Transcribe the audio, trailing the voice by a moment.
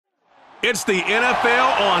It's the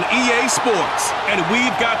NFL on EA Sports, and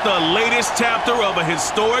we've got the latest chapter of a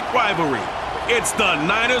historic rivalry. It's the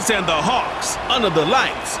Niners and the Hawks under the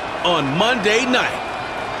lights on Monday night.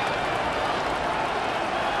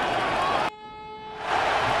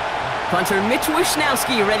 Punter Mitch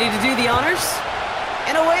Wishnowski ready to do the honors.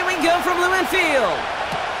 And away we go from Lumen Field.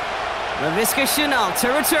 Laviska Shenault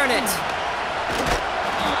to return it.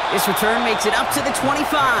 This return makes it up to the 25.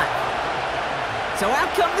 So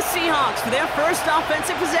out come the Seahawks for their first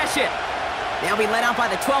offensive possession. They'll be led out by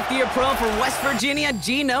the 12th-year pro from West Virginia,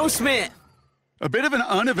 Geno Smith. A bit of an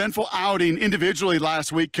uneventful outing individually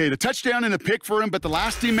last week, Kate. A touchdown and a pick for him, but the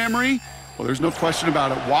lasting memory, well, there's no question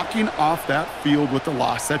about it. Walking off that field with the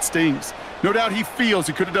loss, that stings. No doubt he feels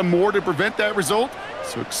he could have done more to prevent that result,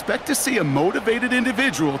 so expect to see a motivated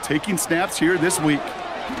individual taking snaps here this week.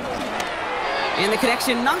 And the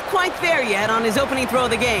connection not quite there yet on his opening throw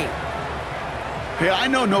of the game. Hey, I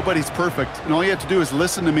know nobody's perfect, and all you have to do is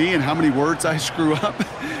listen to me and how many words I screw up.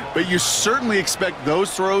 But you certainly expect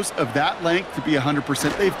those throws of that length to be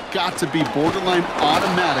 100%. They've got to be borderline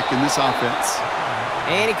automatic in this offense.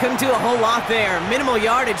 And he couldn't do a whole lot there. Minimal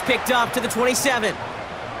yardage picked up to the 27.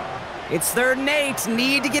 It's 3rd and 8.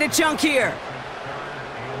 Need to get a chunk here.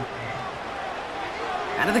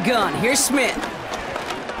 Out of the gun, here's Smith.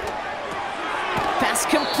 Pass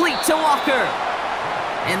complete to Walker.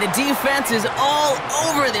 And the defense is all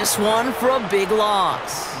over this one for a big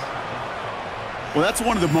loss. Well, that's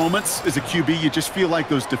one of the moments as a QB, you just feel like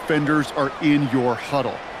those defenders are in your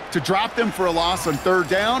huddle. To drop them for a loss on 3rd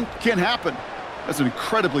down can't happen. That's an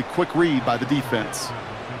incredibly quick read by the defense.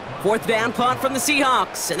 4th down punt from the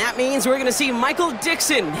Seahawks, and that means we're going to see Michael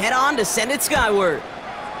Dixon head on to send it skyward.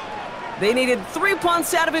 They needed 3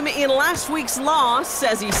 punts out of him in last week's loss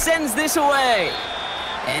as he sends this away.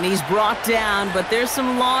 And he's brought down, but there's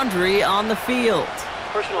some laundry on the field.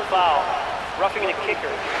 Personal foul, roughing the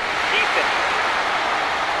kicker, defense.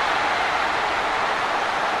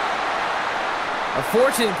 A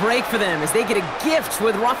fortunate break for them as they get a gift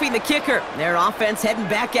with roughing the kicker. Their offense heading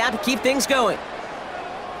back out to keep things going.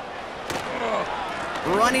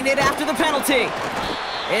 Running it after the penalty.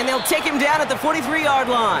 And they'll take him down at the 43-yard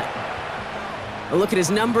line. A look at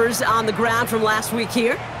his numbers on the ground from last week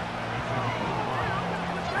here.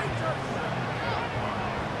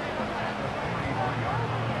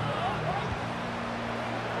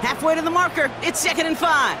 Halfway to the marker. It's 2nd and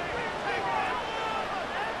 5.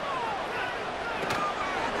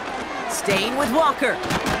 Staying with Walker.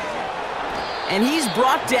 And he's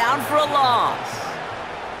brought down for a loss.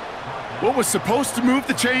 What was supposed to move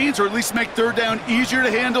the chains or at least make 3rd down easier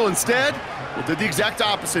to handle instead? Well, did the exact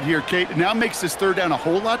opposite here, Kate. It now makes this 3rd down a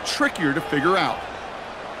whole lot trickier to figure out.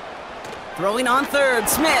 Throwing on 3rd,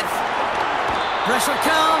 Smith. Pressure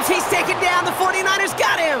comes. He's taken down. The 49ers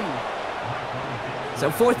got him. So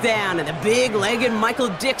 4th down, and the big-legged Michael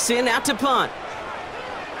Dixon out to punt.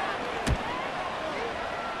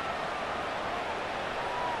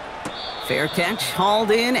 Fair catch, hauled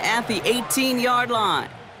in at the 18-yard line.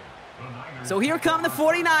 So here come the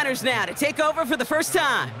 49ers now to take over for the first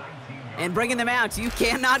time. And bringing them out, you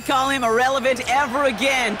cannot call him irrelevant ever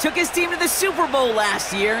again. Took his team to the Super Bowl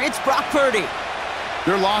last year. It's Brock Purdy.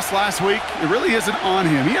 Their loss last week, it really isn't on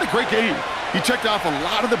him. He had a great game. He checked off a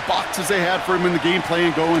lot of the boxes they had for him in the game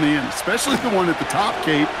plan going in, especially the one at the top,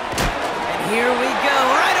 Kate. And here we go.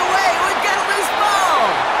 Right away, we've got a loose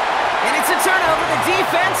ball. And it's a turnover. The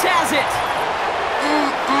defense has it.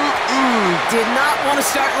 Did not want to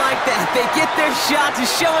start like that. They get their shot to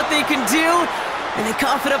show what they can do, and they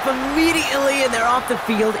cough it up immediately, and they're off the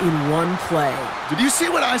field in one play. Did you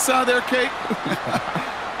see what I saw there, Kate?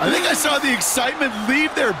 I think I saw the excitement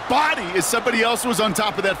leave their body as somebody else was on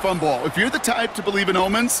top of that fun ball. If you're the type to believe in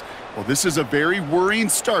omens, well, this is a very worrying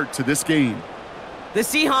start to this game. The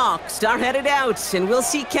Seahawks are headed out, and we'll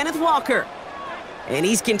see Kenneth Walker. And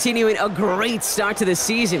he's continuing a great start to the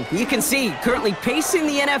season. You can see, currently pacing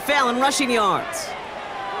the NFL in rushing yards.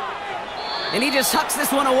 And he just hucks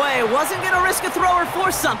this one away. Wasn't going to risk a throw or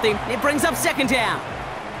force something. It brings up 2nd down.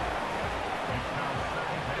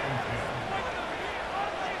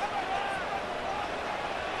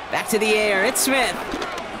 Back to the air, it's Smith. And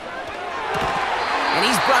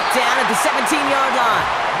he's brought down at the 17-yard line.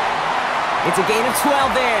 It's a gain of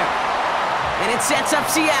 12 there. And it sets up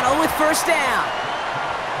Seattle with 1st down.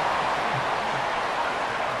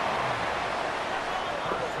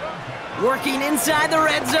 Working inside the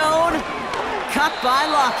red zone. Cut by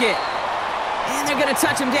Lockett. And they're going to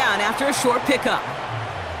touch him down after a short pickup.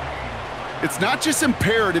 It's not just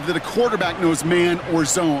imperative that a quarterback knows man or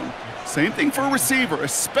zone. Same thing for a receiver,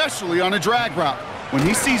 especially on a drag route. When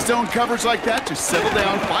he sees zone coverage like that, just settle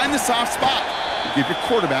down, find the soft spot, and give your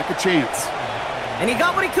quarterback a chance. And he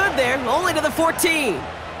got what he could there, only to the 14.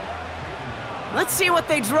 Let's see what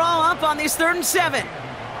they draw up on this 3rd and 7.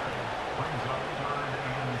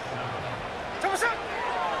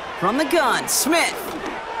 From the gun, Smith.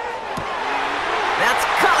 That's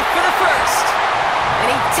caught for the first. And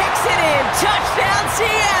he takes it in. Touchdown,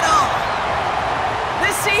 Seattle!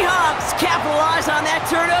 The Seahawks capitalize on that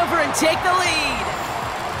turnover and take the lead.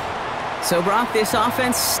 So, Brock, this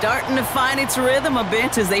offense starting to find its rhythm a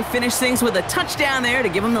bit as they finish things with a touchdown there to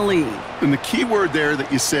give them the lead. And the key word there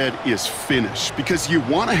that you said is finish, because you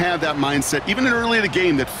want to have that mindset, even early in the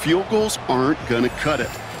game, that field goals aren't going to cut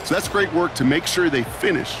it. So that's great work to make sure they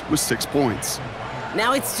finish with 6 points.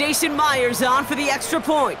 Now it's Jason Myers on for the extra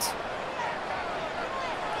point.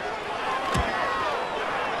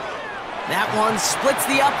 That one splits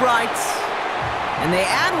the uprights. And they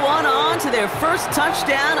add one on to their first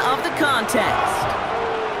touchdown of the contest.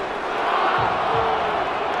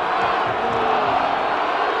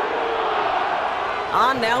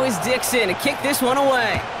 On now is Dixon to kick this one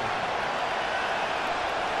away.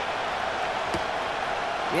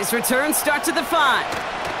 This return starts at the 5.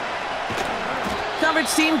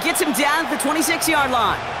 Coverage team gets him down at the 26-yard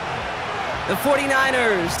line. The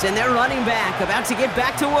 49ers and their running back about to get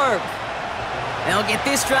back to work. They'll get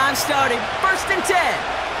this drive started, 1st and 10.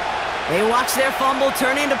 They watch their fumble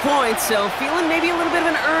turn into points, so feeling maybe a little bit of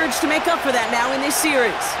an urge to make up for that now in this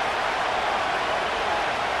series.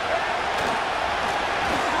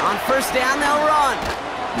 On 1st down, they'll run.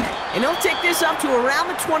 And they'll take this up to around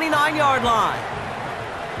the 29-yard line.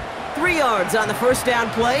 3 yards on the 1st down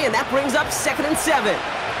play, and that brings up 2nd and 7.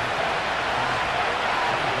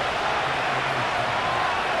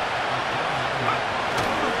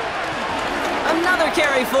 Another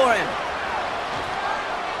carry for him.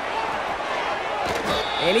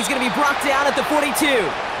 And he's going to be brought down at the 42.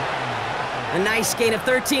 A nice gain of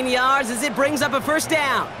 13 yards as it brings up a 1st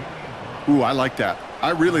down. Ooh, I like that.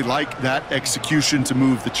 I really like that execution to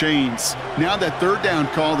move the chains. Now that 3rd down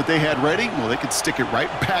call that they had ready, well, they could stick it right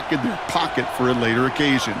back in their pocket for a later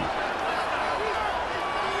occasion.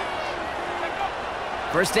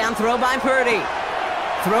 1st down throw by Purdy.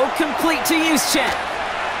 Throw complete to Juszczyk.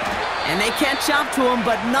 And they catch up to him,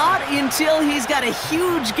 but not until he's got a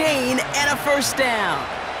huge gain and a 1st down.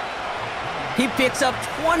 He picks up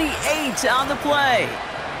 28 on the play.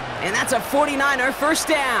 And that's a 49er 1st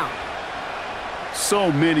down.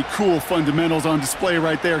 So many cool fundamentals on display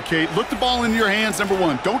right there, Kate. Look the ball into your hands, number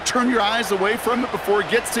 1. Don't turn your eyes away from it before it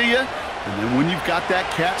gets to you. And then when you've got that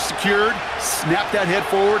catch secured, snap that head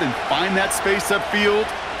forward and find that space upfield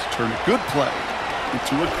to turn a good play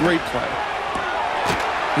into a great play.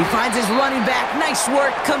 He finds his running back. Nice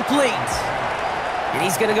work, complete. And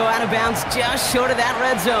he's going to go out of bounds just short of that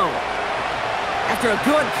red zone. After a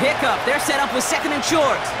good pickup, they're set up with 2nd and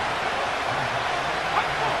short.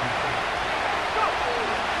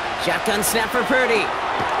 Shotgun snap for Purdy.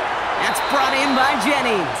 That's brought in by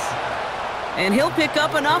Jennings. And he'll pick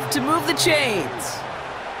up enough to move the chains.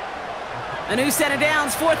 A new set of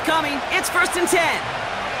downs forthcoming. It's 1st and 10.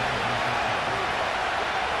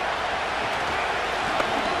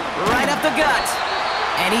 Right up the gut.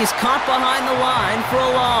 And he's caught behind the line for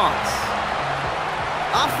a loss.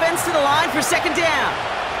 Offense to the line for 2nd down.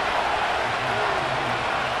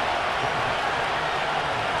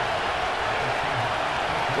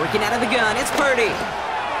 Working out of the gun, it's Purdy.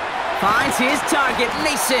 Finds his target,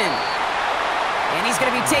 Mason. And he's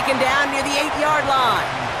going to be taken down near the 8-yard line.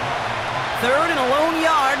 3rd and a lone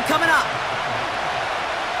yard coming up.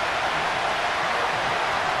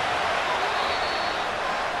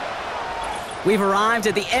 We've arrived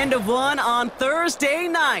at the end of one on Thursday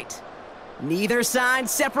night. Neither side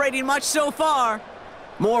separating much so far.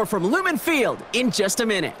 More from Lumen Field in just a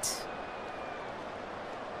minute.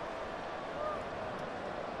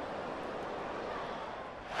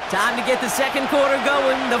 Time to get the 2nd quarter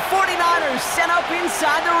going. The 49ers set up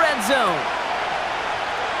inside the red zone.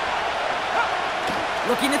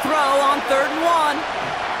 Looking to throw on 3rd and 1.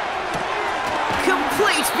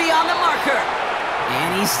 Complete beyond the marker.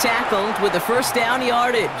 And he's tackled with the 1st down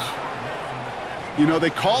yardage. You know, they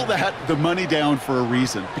call that the money down for a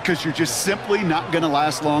reason, because you're just simply not going to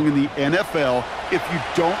last long in the NFL if you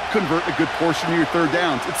don't convert a good portion of your 3rd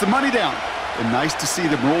downs. It's the money down. And nice to see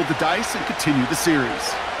them roll the dice and continue the series.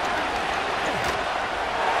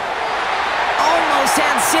 Almost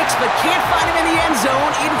had 6, but can't find him in the end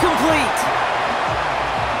zone. Incomplete.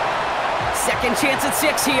 2nd chance at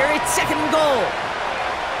 6 here. It's 2nd and goal.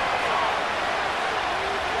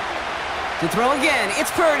 To throw again, it's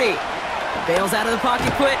Purdy. Bails out of the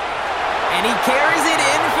pocket quick. And he carries it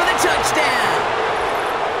in for the touchdown.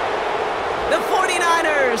 The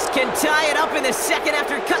 49ers can tie it up in the second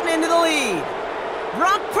after cutting into the lead.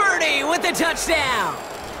 Brock Purdy with the touchdown.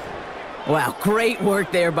 Wow, great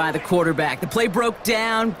work there by the quarterback. The play broke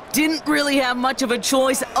down, didn't really have much of a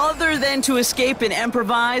choice other than to escape and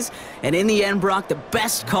improvise, and in the end, Brock, the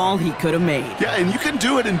best call he could have made. Yeah, and you can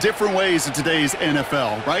do it in different ways in today's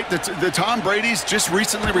NFL, right? The Tom Brady's just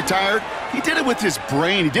recently retired. He did it with his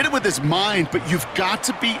brain. He did it with his mind, but you've got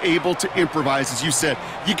to be able to improvise, as you said.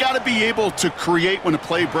 You got to be able to create when a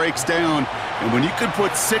play breaks down, and when you can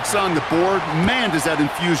put 6 on the board, man, does that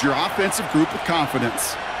infuse your offensive group with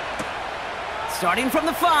confidence. Starting from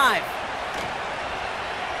the 5.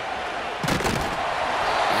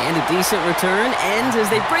 And a decent return ends as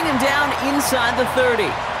they bring him down inside the 30.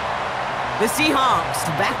 The Seahawks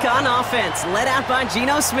back on offense, led out by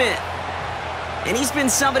Geno Smith. And he's been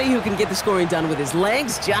somebody who can get the scoring done with his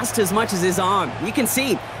legs just as much as his arm. You can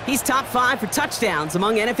see he's top 5 for touchdowns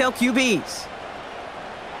among NFL QBs.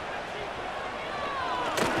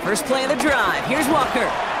 First play of the drive. Here's Walker.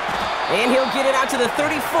 And he'll get it out to the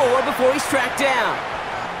 34 before he's tracked down.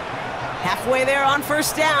 Halfway there on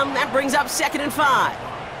first down. That brings up 2nd and 5.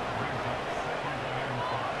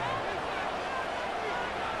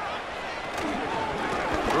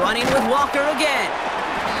 Running with Walker again.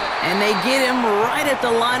 And they get him right at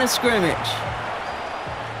the line of scrimmage.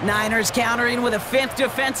 Niners countering with a 5th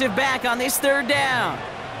defensive back on this 3rd down.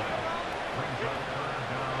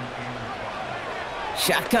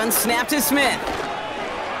 Shotgun snap to Smith.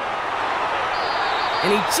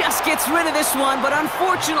 And he just gets rid of this one, but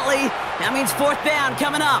unfortunately, that means 4th down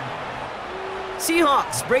coming up.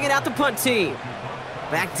 Seahawks bringing out the punt team.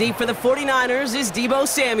 Back deep for the 49ers is Deebo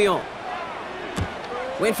Samuel.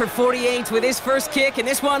 Went for 48 with his first kick, and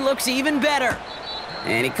this one looks even better.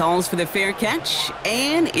 And he calls for the fair catch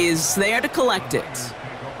and is there to collect it.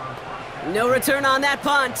 No return on that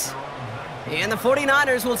punt. And the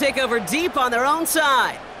 49ers will take over deep on their own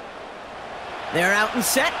side. They're out and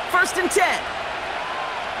set, 1st and 10.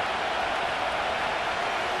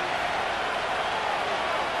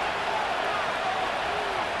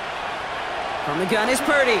 From the gun is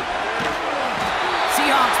Purdy.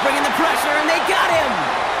 Seahawks bringing the pressure, and they got him.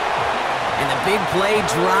 And the big play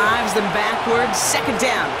drives them backwards. 2nd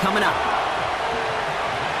down coming up.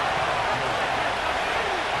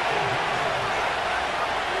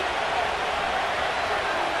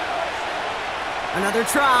 Another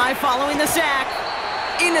try following the sack.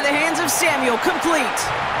 Into the hands of Samuel, complete.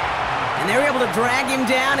 And they're able to drag him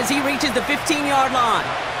down as he reaches the 15-yard line.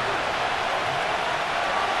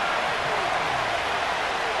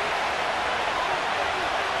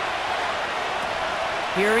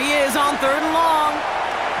 Here he is on 3rd and long.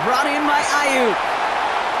 Brought in by Ayuk.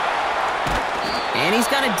 And he's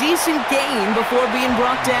got a decent gain before being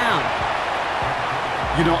brought down.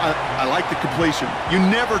 You know, I like the completion. You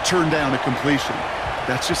never turn down a completion.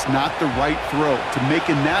 That's just not the right throw to make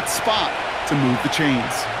in that spot to move the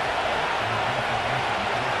chains.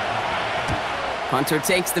 Punter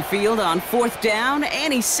takes the field on 4th down,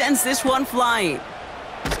 and he sends this one flying.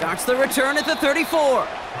 Starts the return at the 34.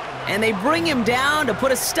 And they bring him down to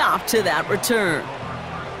put a stop to that return.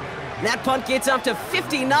 That punt gets up to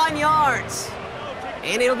 59 yards.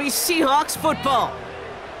 And it'll be Seahawks football.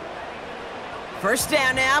 1st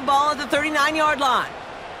down now, ball at the 39-yard line.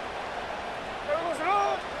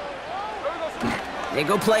 They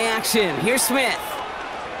go play action. Here's Smith.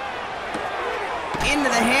 Into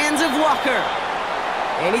the hands of Walker.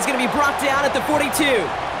 And he's going to be brought down at the 42.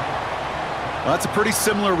 Well, that's a pretty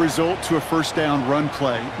similar result to a 1st down run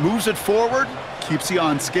play. Moves it forward, keeps you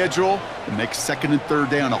on schedule, and makes 2nd and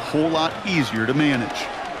 3rd down a whole lot easier to manage.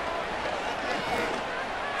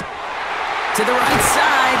 To the right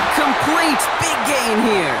side, complete, big gain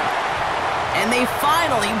here. And they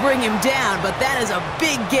finally bring him down, but that is a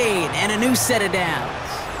big gain and a new set of downs.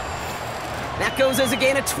 That goes as a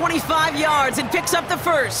gain of 25 yards and picks up the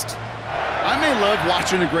 1st. I may love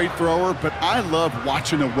watching a great thrower, but I love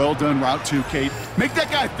watching a well-done route too, Kate. Make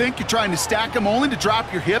that guy think you're trying to stack him only to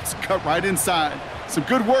drop your hips and cut right inside. Some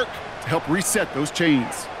good work to help reset those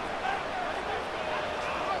chains.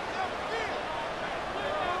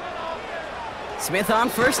 Smith on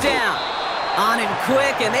 1st down. On him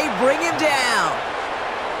quick, and they bring him down.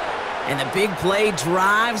 And the big play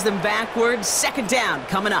drives them backwards. 2nd down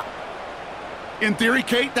coming up. In theory,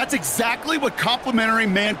 Kate, that's exactly what complementary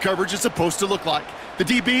man coverage is supposed to look like. The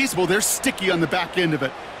DBs, well, they're sticky on the back end of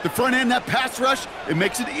it. The front end, that pass rush, it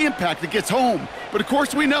makes an impact that gets home. But of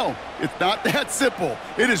course we know, it's not that simple.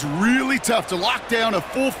 It is really tough to lock down a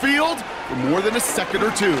full field for more than a second or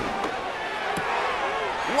two.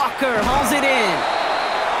 Walker hauls it in.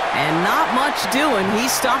 And not much doing. He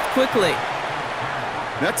stopped quickly.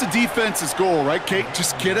 That's a defense's goal, right, Kate?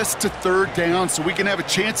 Just get us to third down so we can have a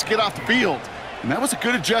chance to get off the field. And that was a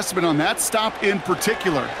good adjustment on that stop in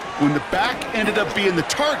particular, when the back ended up being the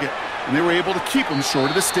target, and they were able to keep him short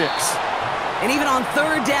of the sticks. And even on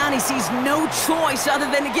third down, he sees no choice other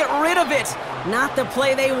than to get rid of it. Not the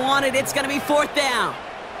play they wanted. It's going to be fourth down.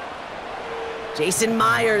 Jason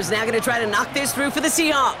Myers now going to try to knock this through for the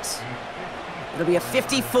Seahawks. It'll be a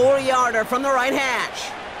 54-yarder from the right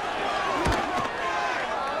hash.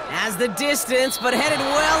 Has the distance, but headed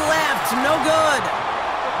well left. No good.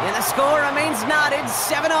 And the score remains knotted,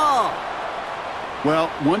 7-all.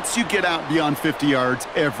 Well, once you get out beyond 50 yards,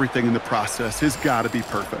 everything in the process has got to be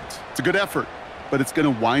perfect. It's a good effort, but it's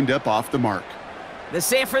going to wind up off the mark. The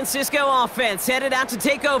San Francisco offense headed out to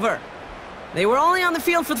take over. They were only on the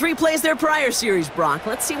field for 3 plays their prior series, Brock.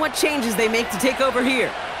 Let's see what changes they make to take over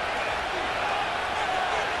here.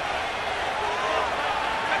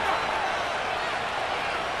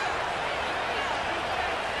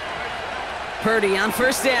 Purdy on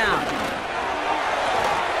first down.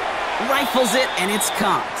 Rifles it, and it's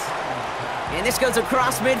caught. And this goes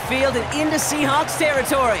across midfield and into Seahawks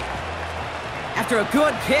territory. After a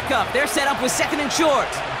good pickup, they're set up with second and short.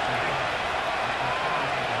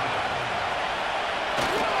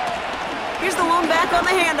 Here's the lone back on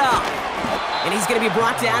the handoff. And he's going to be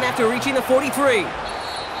brought down after reaching the 43.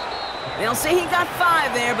 They'll say he got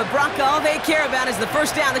 5 there, but Brock, all they care about is the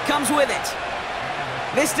first down that comes with it.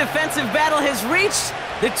 This defensive battle has reached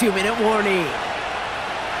the 2-minute warning.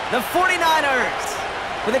 The 49ers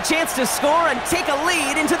with a chance to score and take a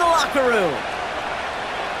lead into the locker room.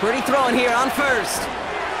 Pretty throwing here on first.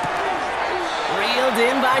 Reeled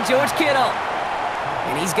in by George Kittle.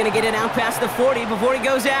 And he's going to get it out past the 40 before he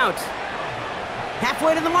goes out.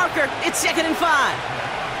 Halfway to the marker, it's 2nd and 5.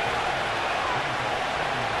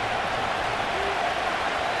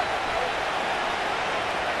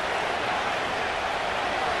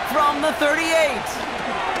 From the 38.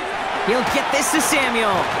 He'll get this to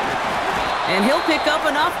Samuel. And he'll pick up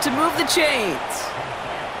enough to move the chains.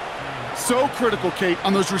 So critical, Kate,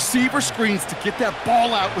 on those receiver screens to get that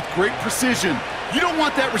ball out with great precision. You don't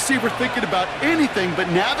want that receiver thinking about anything but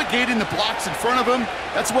navigating the blocks in front of him.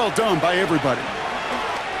 That's well done by everybody.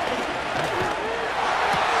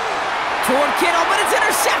 Toward Kittle, but it's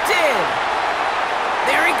intercepted.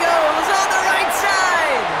 There he goes on the right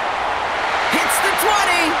side. Hits the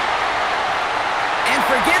 20. And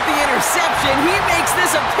forget the interception. He makes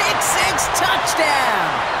this a pick-6 touchdown.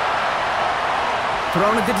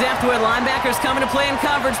 Thrown at the depth where linebackers come into play in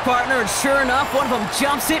coverage, partner. And sure enough, one of them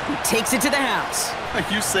jumps it and takes it to the house.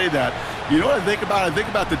 You say that. You know what I think about? I think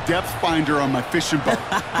about the depth finder on my fishing boat.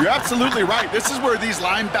 You're absolutely right. This is where these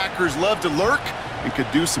linebackers love to lurk and could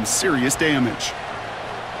do some serious damage.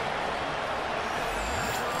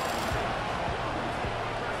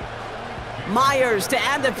 Myers to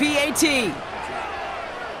add the PAT.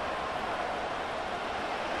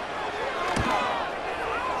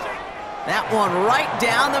 That one right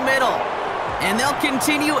down the middle. And they'll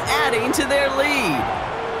continue adding to their lead.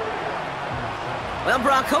 Well,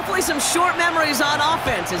 Brock, hopefully some short memories on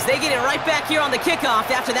offense as they get it right back here on the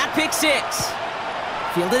kickoff after that pick-6.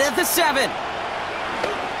 Fielded at the 7.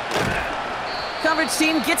 Coverage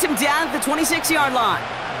team gets him down at the 26-yard line.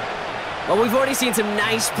 Well, we've already seen some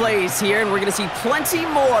nice plays here, and we're going to see plenty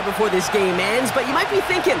more before this game ends. But you might be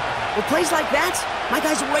thinking, with plays like that, my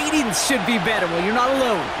guys' ratings should be better. Well, you're not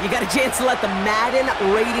alone. You got a chance to let the Madden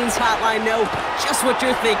ratings hotline know just what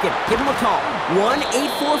you're thinking. Give them a call,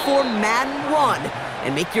 1-844-MADDEN-1,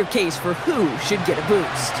 and make your case for who should get a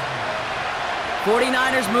boost.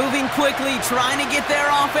 49ers moving quickly, trying to get their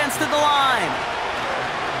offense to the line.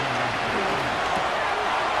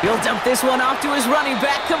 He'll dump this one off to his running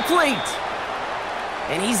back, complete.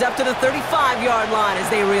 And he's up to the 35-yard line as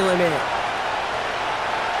they reel him in.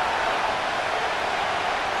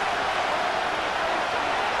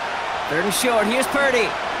 Third and short, here's Purdy.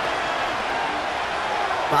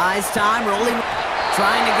 Buys time, rolling,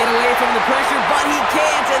 trying to get away from the pressure, but he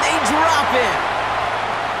can't, and they drop him.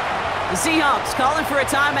 The Seahawks calling for a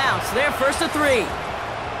timeout, so they're 1st and 3.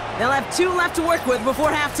 They'll have 2 left to work with before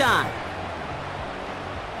halftime.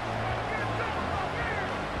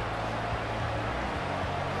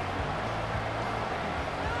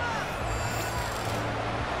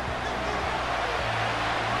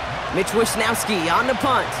 Mitch Wisnowski on the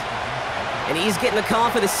punt. And he's getting the call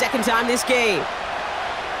for the 2nd time this game.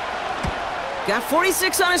 Got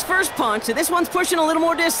 46 on his first punt, so this one's pushing a little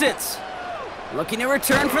more distance. Looking to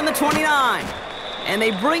return from the 29. And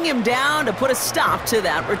they bring him down to put a stop to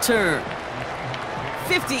that return.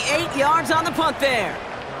 58 yards on the punt there.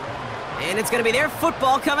 And it's going to be their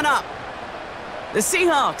football coming up. The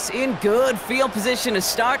Seahawks in good field position to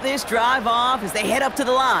start this drive off as they head up to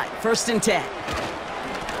the line. 1st and 10.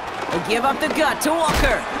 They give up the gut to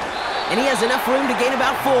Walker. And he has enough room to gain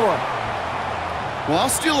about 4. Well, I'll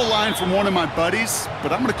steal a line from one of my buddies,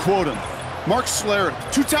 but I'm going to quote him. Mark Schlereth,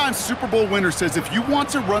 2-time Super Bowl winner, says if you want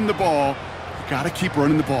to run the ball, you got to keep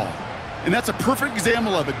running the ball. And that's a perfect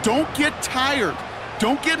example of it. Don't get tired.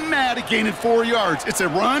 Don't get mad at gaining 4 yards. It's a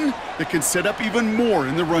run that can set up even more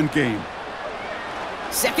in the run game.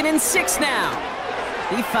 2nd and 6 now.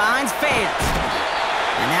 He finds Fant.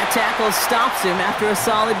 And that tackle stops him after a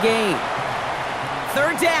solid gain.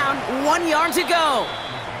 3rd down, 1 yard to go.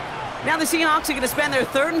 Now the Seahawks are going to spend their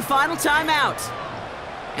 3rd and final timeout.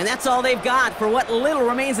 And that's all they've got for what little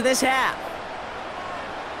remains of this half.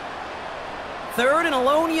 3rd and a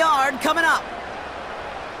lone yard coming up.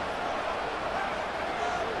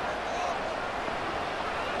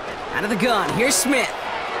 Out of the gun, here's Smith.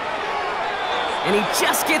 And he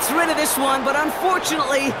just gets rid of this one, but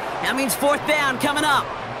unfortunately, that means 4th down coming up.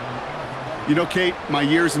 You know, Kate, my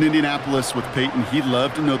years in Indianapolis with Peyton, he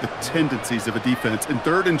loved to know the tendencies of a defense. In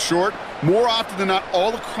 3rd and short, more often than not,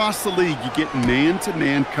 all across the league, you get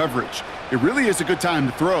man-to-man coverage. It really is a good time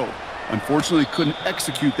to throw. Unfortunately, couldn't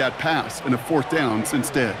execute that pass in a 4th down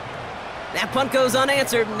instead. That punt goes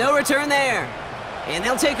unanswered, no return there. And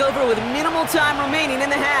they'll take over with minimal time remaining in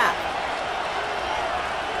the half.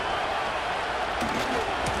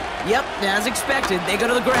 Yep, as expected, they go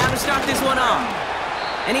to the ground to start this one off.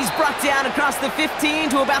 And he's brought down across the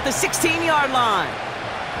 15 to about the 16-yard line.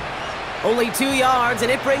 Only 2 yards,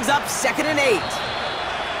 and it brings up 2nd and 8.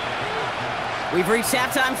 We've reached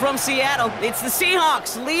halftime from Seattle. It's the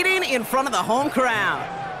Seahawks leading in front of the home crowd.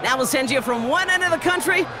 Now we'll send you from one end of the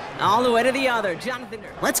country all the way to the other. Jonathan,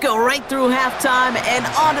 let's go right through halftime and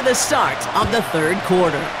on to the start of the 3rd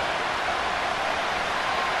quarter.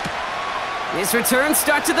 This return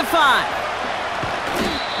starts at the 5.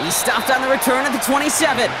 He stopped on the return at the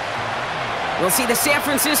 27. We'll see the San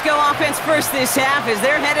Francisco offense first this half as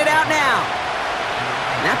they're headed out now.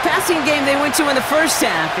 That passing game they went to in the 1st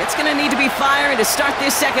half, it's going to need to be firing to start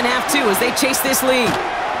this 2nd half too as they chase this lead.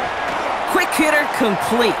 Quick hitter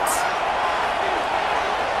complete.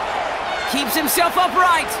 Keeps himself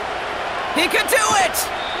upright. He could do it!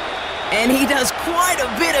 And he does quite a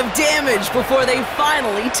bit of damage before they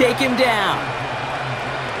finally take him down.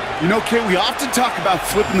 You know, Kate, we often talk about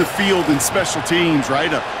flipping the field in special teams,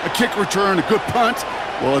 right? A kick return, a good punt.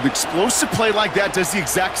 Well, an explosive play like that does the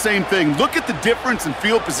exact same thing. Look at the difference in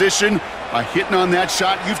field position. By hitting on that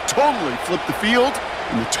shot, you've totally flipped the field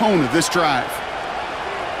and the tone of this drive.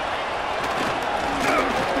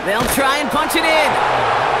 They'll try and punch it in.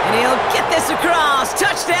 And he'll get this across.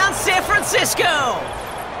 Touchdown, San Francisco!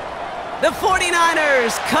 The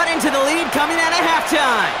 49ers cut into the lead coming out of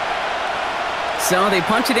halftime. So they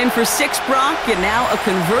punch it in for 6, Brock, and now a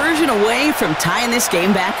conversion away from tying this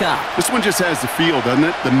game back up. This one just has the feel, doesn't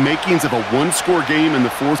it? The makings of a 1-score game in the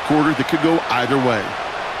 4th quarter that could go either way.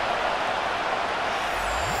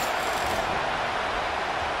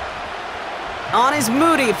 On is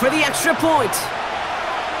Moody for the extra point.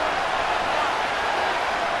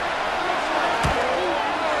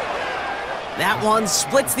 That one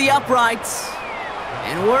splits the uprights,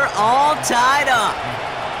 and we're all tied up.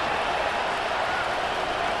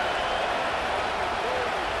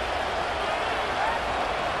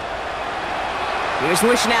 Here's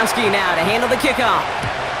Wishnowski now to handle the kickoff.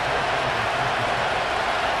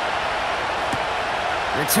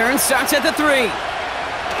 Return starts at the 3.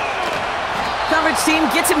 Coverage team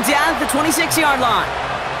gets him down at the 26-yard line.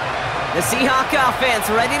 The Seahawk offense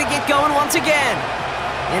ready to get going once again.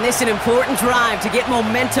 And this is an important drive to get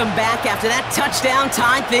momentum back after that touchdown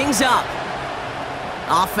tied things up.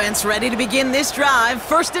 Offense ready to begin this drive,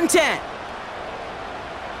 1st and 10.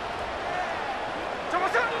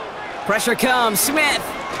 Pressure comes, Smith.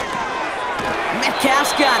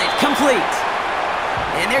 Metcalf's got it, complete.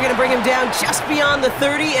 And they're going to bring him down just beyond the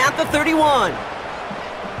 30 at the 31.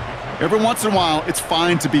 Every once in a while, it's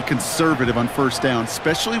fine to be conservative on 1st down,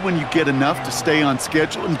 especially when you get enough to stay on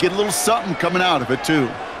schedule and get a little something coming out of it, too.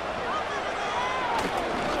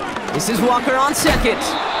 This is Walker on 2nd.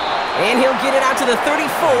 And he'll get it out to the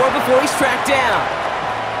 34 before he's tracked down.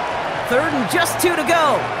 3rd and just 2 to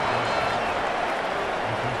go.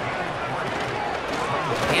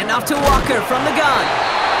 Hand off to Walker from the gun.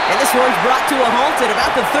 And this one's brought to a halt at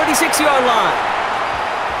about the 36-yard line.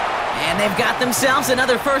 And they've got themselves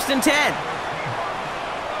another 1st and 10.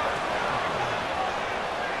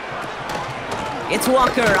 It's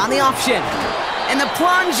Walker on the option. And the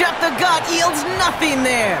plunge up the gut yields nothing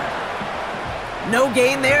there. No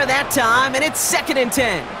gain there that time, and it's 2nd and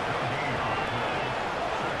 10.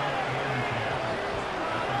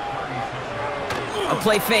 A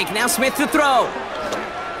play fake, now Smith to throw.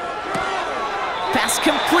 Pass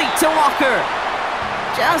complete to Walker.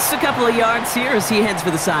 Just a couple of yards here as he heads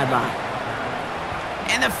for the sideline.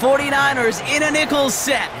 And the 49ers in a nickel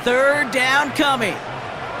set. 3rd down coming.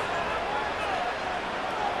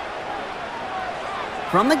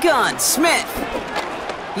 From the gun, Smith.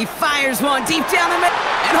 He fires one deep down the middle.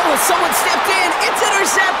 And oh, someone stepped in. It's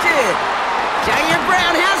intercepted. Jair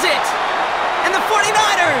Brown has it. And the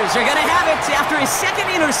 49ers are going to have it after his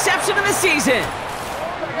 2nd interception of the season.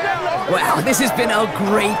 Wow, this has been a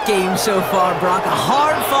great game so far, Brock. A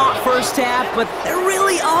hard-fought first half, but they're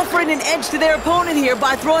really offering an edge to their opponent here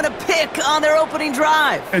by throwing a pick on their opening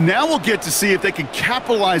drive. And now we'll get to see if they can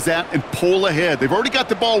capitalize that and pull ahead. They've already got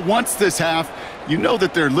the ball once this half. You know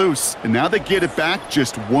that they're loose, and now they get it back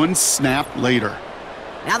just 1 snap later.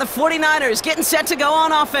 Now the 49ers getting set to go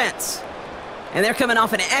on offense. And they're coming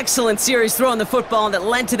off an excellent series throwing the football that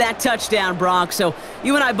led to that touchdown, Brock. So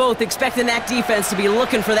you and I both expecting that defense to be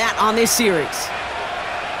looking for that on this series.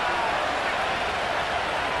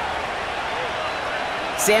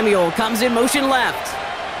 Samuel comes in motion left.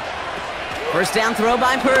 First down throw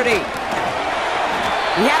by Purdy.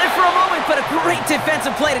 He had it for a moment, but a great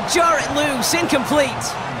defensive play to jar it loose. Incomplete.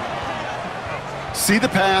 See the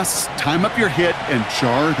pass, time up your hit, and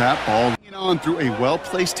jar that ball on through a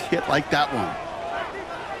well-placed hit like that one.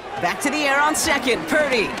 Back to the air on 2nd,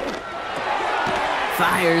 Purdy.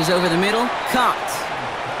 Fires over the middle, caught.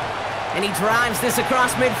 And he drives this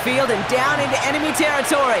across midfield and down into enemy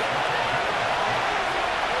territory.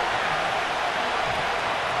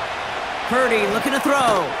 Purdy looking to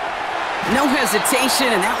throw. No hesitation,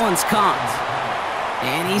 and that one's caught.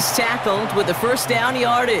 And he's tackled with the 1st down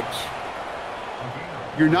yardage.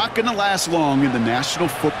 You're not going to last long in the National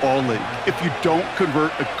Football League if you don't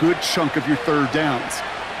convert a good chunk of your 3rd downs.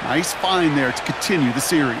 Nice find there to continue the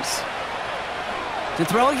series. To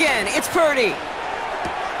throw again, it's Purdy.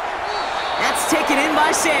 That's taken in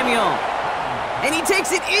by Samuel. And he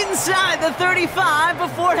takes it inside the 35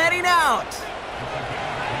 before heading out.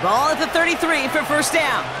 Ball at the 33 for 1st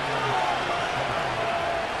down.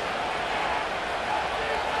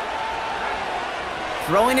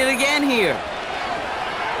 Throwing it again here.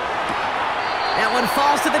 That one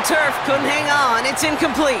falls to the turf, couldn't hang on, it's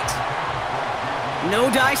incomplete. No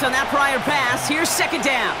dice on that prior pass, here's 2nd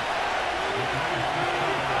down.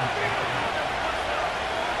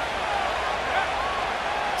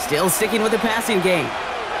 Still sticking with the passing game.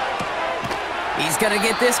 He's gonna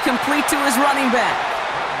get this complete to his running back.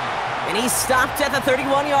 And he's stopped at the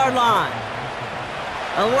 31-yard line.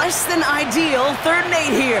 A less than ideal 3rd and 8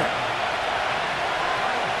 here.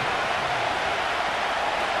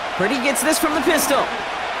 Purdy gets this from the pistol.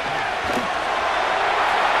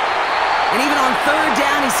 And even on 3rd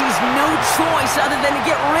down, he sees no choice other than to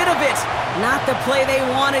get rid of it. Not the play they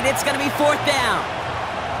wanted. It's going to be 4th down.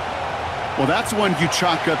 Well, that's one you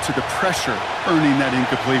chalk up to the pressure earning that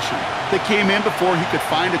incompletion. They came in before he could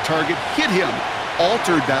find a target, hit him,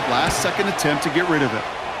 altered that last-second attempt to get rid of it.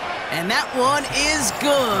 And that one is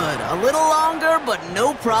good. A little longer, but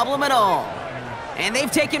no problem at all. And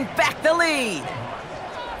they've taken back the lead.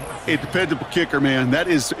 A dependable kicker, man. That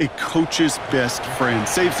is a coach's best friend.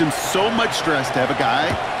 Saves him so much stress to have a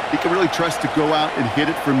guy he can really trust to go out and hit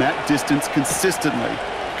it from that distance consistently.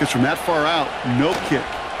 Because from that far out, no kick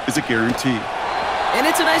is a guarantee. And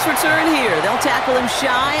it's a nice return here. They'll tackle him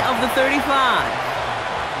shy of the 35.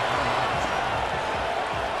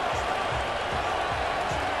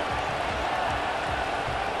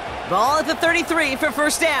 Ball at the 33 for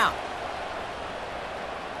 1st down.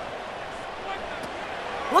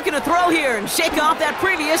 Looking to throw here and shake off that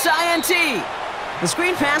previous INT. The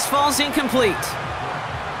screen pass falls incomplete.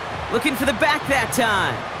 Looking for the back that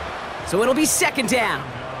time. So it'll be 2nd down.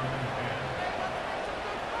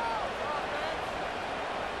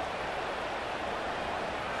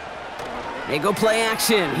 They go play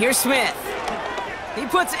action. Here's Smith. He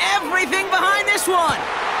puts everything behind this one.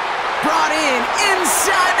 Brought in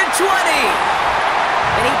inside the 20.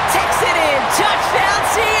 And he takes it in. Touchdown,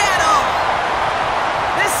 Seattle.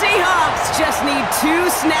 The Seahawks just need 2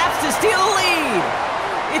 snaps to steal the lead.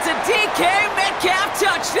 It's a DK Metcalf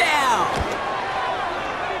touchdown.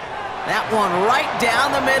 That one right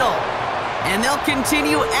down the middle. And they'll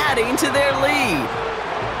continue adding to their lead.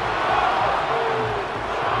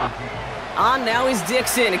 On now is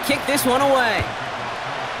Dixon to kick this one away.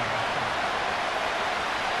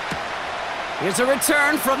 Here's a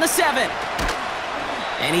return from the 7.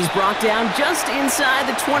 And he's brought down just inside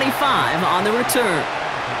the 25 on the return.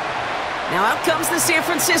 Now out comes the San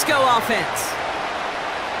Francisco offense.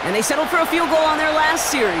 And they settled for a field goal on their last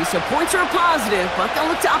series, so points are a positive, but they'll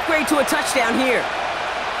look to upgrade to a touchdown here.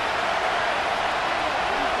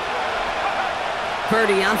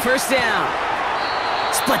 Purdy on first down.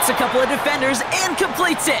 Splits a couple of defenders and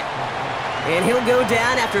completes it. And he'll go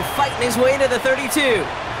down after fighting his way to the 32.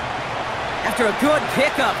 After a good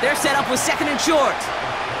pickup, they're set up with second and short.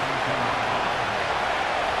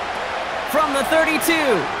 From the 32.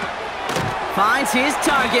 Finds his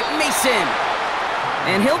target, Mason.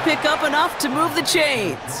 And he'll pick up enough to move the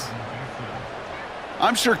chains.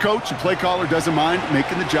 I'm sure coach and play caller doesn't mind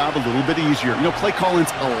making the job a little bit easier. You know, play calling's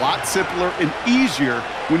a lot simpler and easier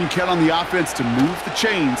when you count on the offense to move the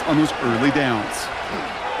chains on those early downs.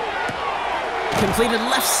 Completed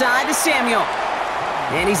left side to Samuel.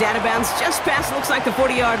 And he's out of bounds just past, looks like, the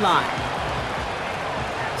 40-yard line.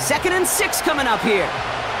 2nd and 6 coming up here.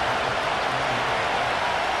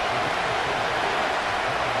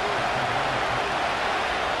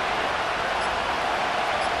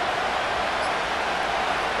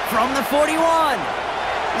 From the 41.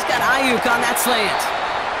 He's got Ayuk on that slant.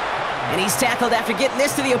 And he's tackled after getting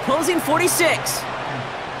this to the opposing 46.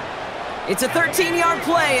 It's a 13-yard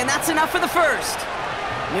play, and that's enough for the first.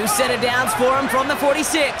 New set of downs for him from the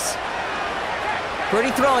 46.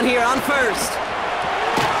 Purdy throwing here on first.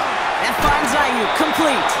 That finds Ayuk,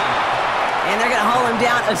 complete. And they're going to haul him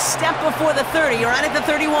down a step before the 30, right at the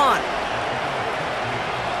 31.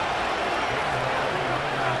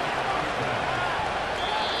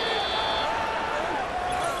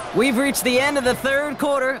 We've reached the end of the third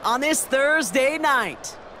quarter on this Thursday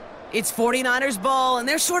night. It's 49ers ball, and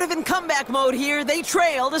they're sort of in comeback mode here. They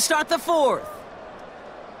trail to start the fourth.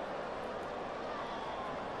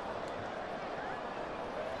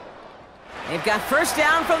 They've got first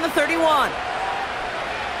down from the 31.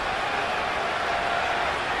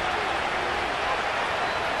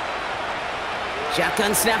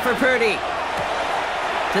 Shotgun snap for Purdy.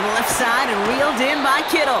 To the left side and reeled in by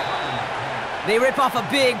Kittle. They rip off a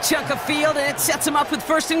big chunk of field, and it sets them up with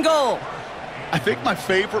first and goal. I think my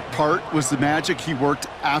favorite part was the magic he worked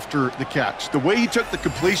after the catch. The way he took the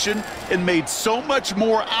completion and made so much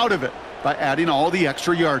more out of it by adding all the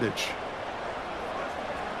extra yardage.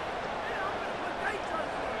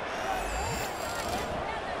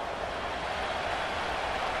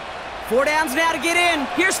 Four downs now to get in.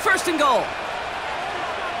 Here's first and goal.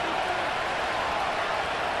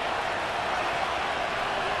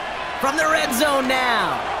 From the red zone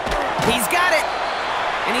now. He's got it.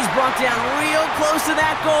 And he's brought down real close to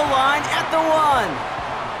that goal line at the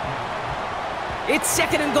 1. It's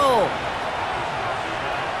second and goal.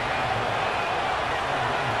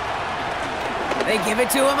 They give it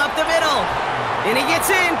to him up the middle. And he gets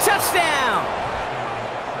in. Touchdown.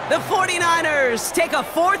 The 49ers take a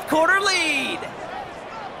fourth quarter lead.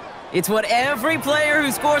 It's what every player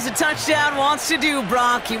who scores a touchdown wants to do,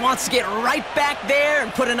 Brock. He wants to get right back there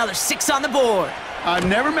and put another 6 on the board. I've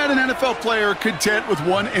never met an NFL player content with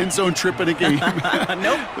one end zone trip in a game.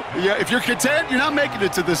 Nope. Yeah, if you're content, you're not making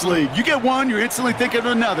it to this league. You get one, you're instantly thinking of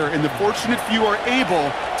another, and the fortunate few are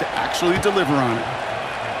able to actually deliver on it.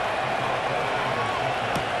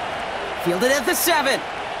 Fielded at the 7.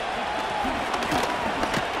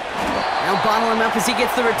 Now bottle him up as he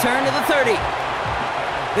gets the return to the 30.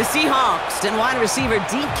 The Seahawks and wide receiver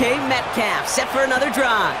DK Metcalf set for another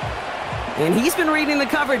drive. And he's been reading the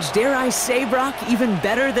coverage, dare I say, Brock, even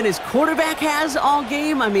better than his quarterback has all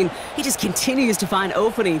game. I mean, he just continues to find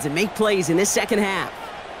openings and make plays in this second half.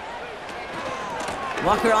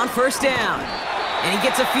 Walker on first down. And he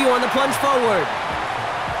gets a few on the plunge forward.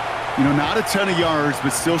 You know, not a ton of yards,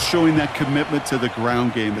 but still showing that commitment to the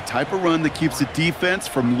ground game. The type of run that keeps the defense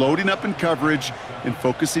from loading up in coverage and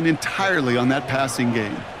focusing entirely on that passing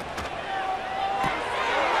game.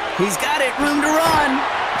 He's got it, room to run.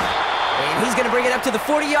 And he's going to bring it up to the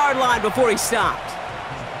 40-yard line before he stopped.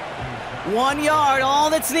 1 yard, all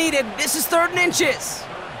that's needed. This is 3rd and inches.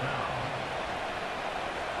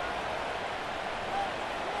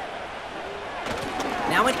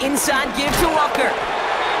 Now an inside give to Walker.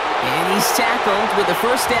 And he's tackled with the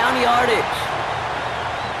first down yardage.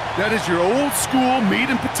 That is your old school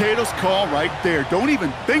meat and potatoes call right there. Don't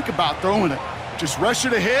even think about throwing it. Just rush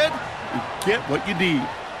it ahead and get what you need.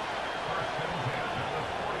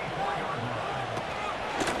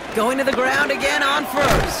 Going to the ground again on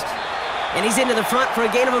first. And he's into the front for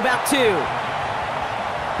a gain of about 2.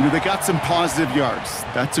 You know, they got some positive yards.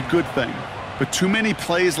 That's a good thing. But too many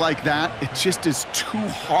plays like that, it just is too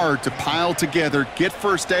hard to pile together, get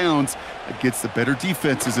first downs against the better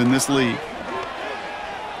defenses in this league.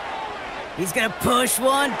 He's gonna push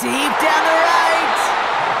one deep down the right.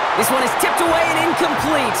 This one is tipped away and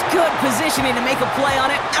incomplete. Good positioning to make a play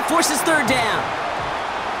on it. That forces third down.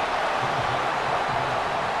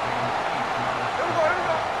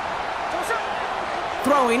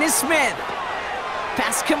 Throwing is Smith.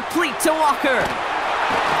 Pass complete to Walker.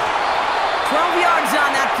 12 yards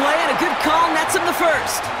on that play, and a good call nets him the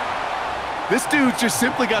first. This dude's just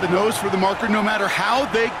simply got a nose for the marker no matter how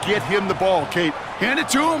they get him the ball, Kate. Hand it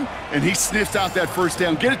to him, and he sniffs out that first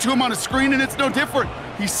down. Get it to him on a screen, and it's no different.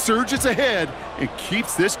 He surges ahead and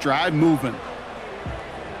keeps this drive moving.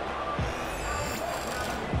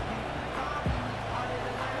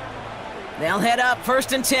 They'll head up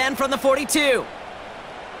 1st and 10 from the 42.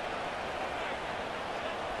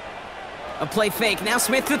 A play fake. Now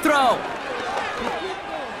Smith to throw.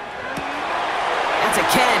 That's a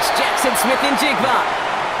catch. Jackson Smith in Jigba.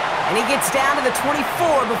 And he gets down to the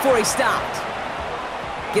 24 before he stopped.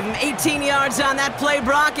 Give him 18 yards on that play,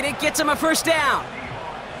 Brock, and it gets him a first down.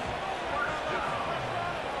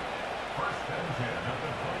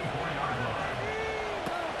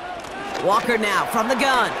 Walker now from the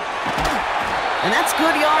gun. And that's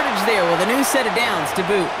good yardage there with a new set of downs to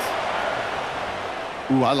boot.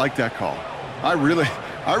 Ooh, I like that call. I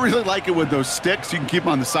really like it with those sticks. You can keep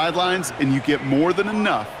them on the sidelines, and you get more than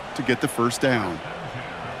enough to get the first down.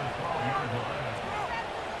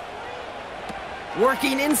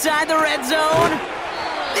 Working inside the red zone.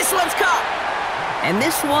 This one's caught. And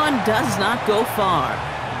this one does not go far.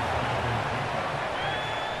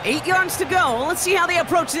 8 yards to go. Let's see how they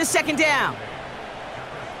approach this second down.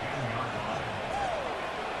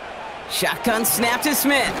 Shotgun snap to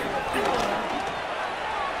Smith.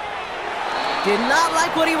 Did not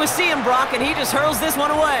like what he was seeing, Brock, and he just hurls this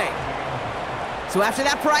one away. So after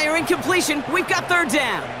that prior incompletion, we've got third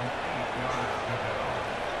down.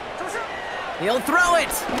 He'll throw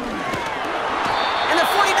it. And the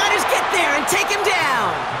 49ers get there and take him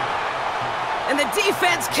down. And the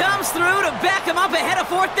defense comes through to back him up ahead of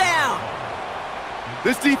fourth down.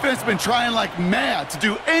 This defense has been trying like mad to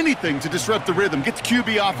do anything to disrupt the rhythm, get the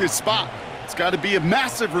QB off his spot. It's got to be a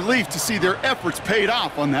massive relief to see their efforts paid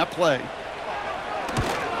off on that play.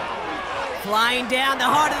 Flying down the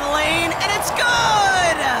heart of the lane, and it's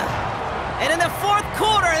good! And in the fourth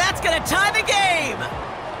quarter, that's going to tie the game.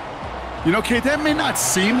 You know, Kate, that may not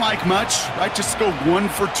seem like much, right? Just go 1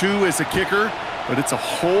 for 2 as a kicker, but it's a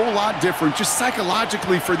whole lot different just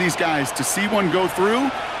psychologically for these guys to see one go through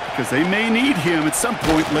because they may need him at some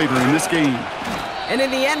point later in this game. And in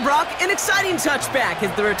the end, Brock, an exciting touchback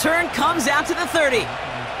as the return comes out to the 30.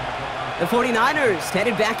 The 49ers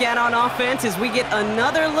headed back out on offense as we get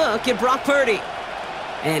another look at Brock Purdy.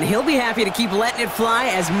 And he'll be happy to keep letting it fly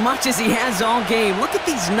as much as he has all game. Look at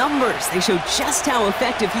these numbers. They show just how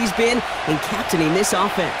effective he's been in captaining this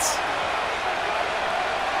offense.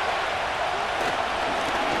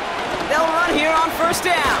 They'll run here on first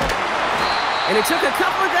down. And it took a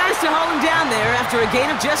couple of guys to haul him down there after a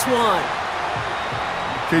gain of just 1.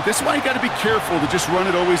 Okay, this is why you got to be careful to just run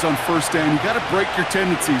it always on first down. You got to break your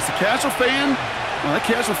tendencies. The casual fan, well, that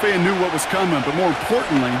casual fan knew what was coming, but more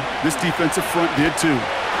importantly, this defensive front did too.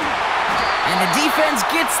 And the defense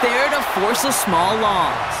gets there to force a small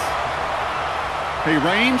loss. Hey,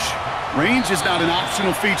 range is not an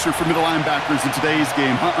optional feature for middle linebackers in today's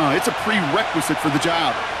game. It's a prerequisite for the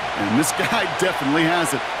job. And this guy definitely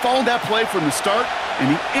has it. Followed that play from the start, and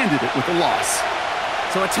he ended it with a loss.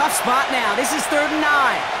 So a tough spot now. This is 3rd and 9.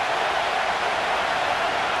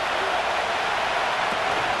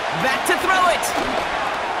 Back to throw it.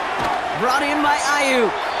 Brought in by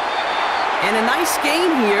Ayuk. And a nice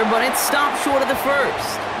gain here, but it stopped short of the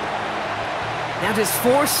first. Now just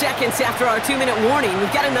 4 seconds after our 2-minute warning,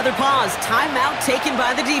 we've got another pause. Timeout taken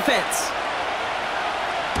by the defense.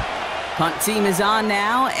 Punt team is on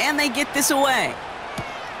now, and they get this away.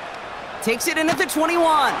 Takes it in at the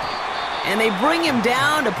 21. And they bring him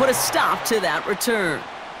down to put a stop to that return.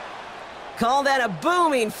 Call that a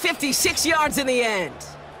booming 56 yards in the end.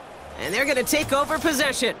 And they're going to take over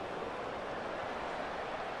possession.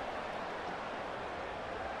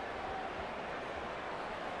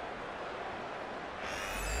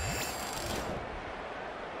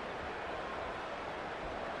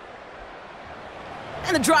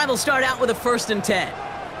 And the drive will start out with a 1st and 10.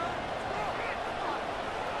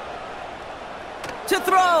 To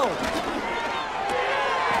throw.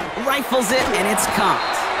 Rifles it, and it's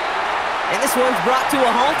caught. And this one's brought to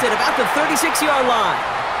a halt at about the 36-yard line.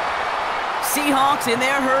 Seahawks in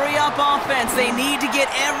their hurry-up offense. They need to get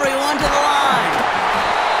everyone to the line.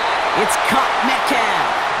 It's caught Metcalf.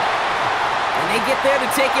 And they get there to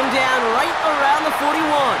take him down right around the 41.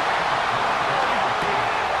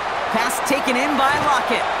 Pass taken in by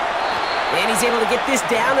Lockett. And he's able to get this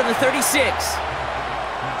down to the 36.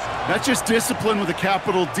 That's just discipline with a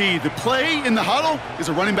capital D. The play in the huddle is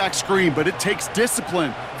a running back screen, but it takes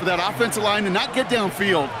discipline for that offensive line to not get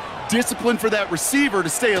downfield. Discipline for that receiver to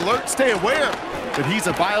stay alert, stay aware that he's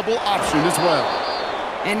a viable option as well.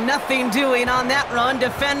 And nothing doing on that run.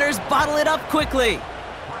 Defenders bottle it up quickly.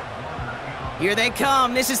 Here they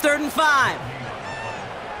come. This is 3rd and 5.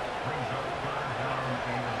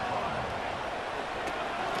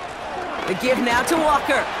 The give now to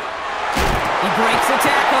Walker. He breaks the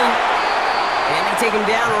tackle. And they take him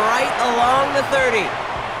down right along the 30.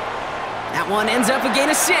 That one ends up a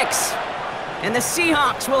gain of 6. And the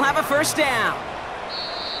Seahawks will have a first down.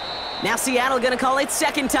 Now Seattle going to call its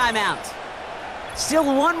second timeout. Still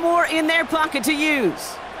one more in their pocket to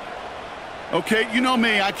use. Okay, you know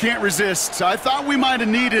me, I can't resist. I thought we might have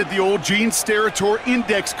needed the old Gene Steratore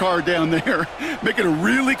index card down there. Making a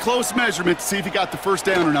really close measurement to see if he got the first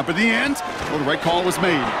down or not. But in the end, well, the right call was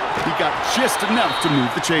made. He got just enough to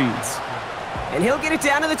move the chains. And he'll get it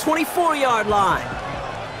down to the 24-yard line.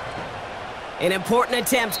 An important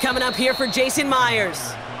attempt coming up here for Jason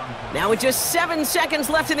Myers. Now with just 7 seconds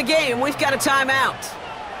left in the game, we've got a timeout.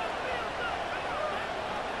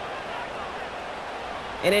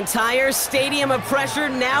 An entire stadium of pressure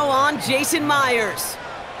now on Jason Myers.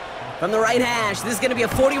 From the right hash, this is going to be a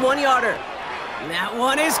 41-yarder. That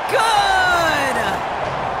one is good!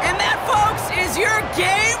 And that, folks, is your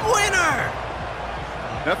game winner!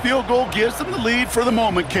 That field goal gives them the lead for the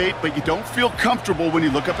moment, Kate, but you don't feel comfortable when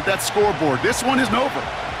you look up at that scoreboard. This one isn't over,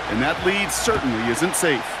 and that lead certainly isn't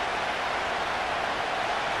safe.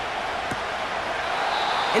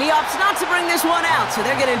 And he opts not to bring this one out, so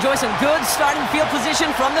they're going to enjoy some good starting field position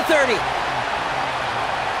from the 30.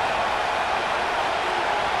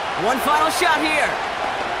 One final shot here.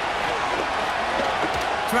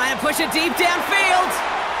 Trying to push it deep downfield.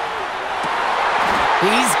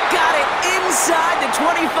 He's got it inside the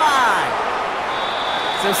 25.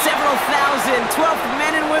 So several thousand 12th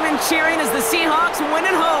men and women cheering as the Seahawks win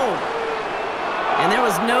at home. And there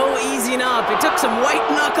was no easing up. It took some white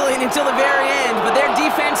knuckling until the very end, but their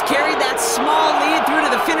defense carried that small lead through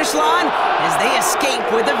to the finish line as they escape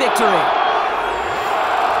with a victory.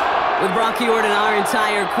 With Brock Ewart and our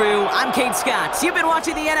entire crew, I'm Kate Scott. You've been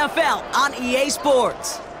watching the NFL on EA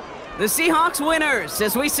Sports. The Seahawks winners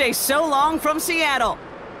as we say so long from Seattle.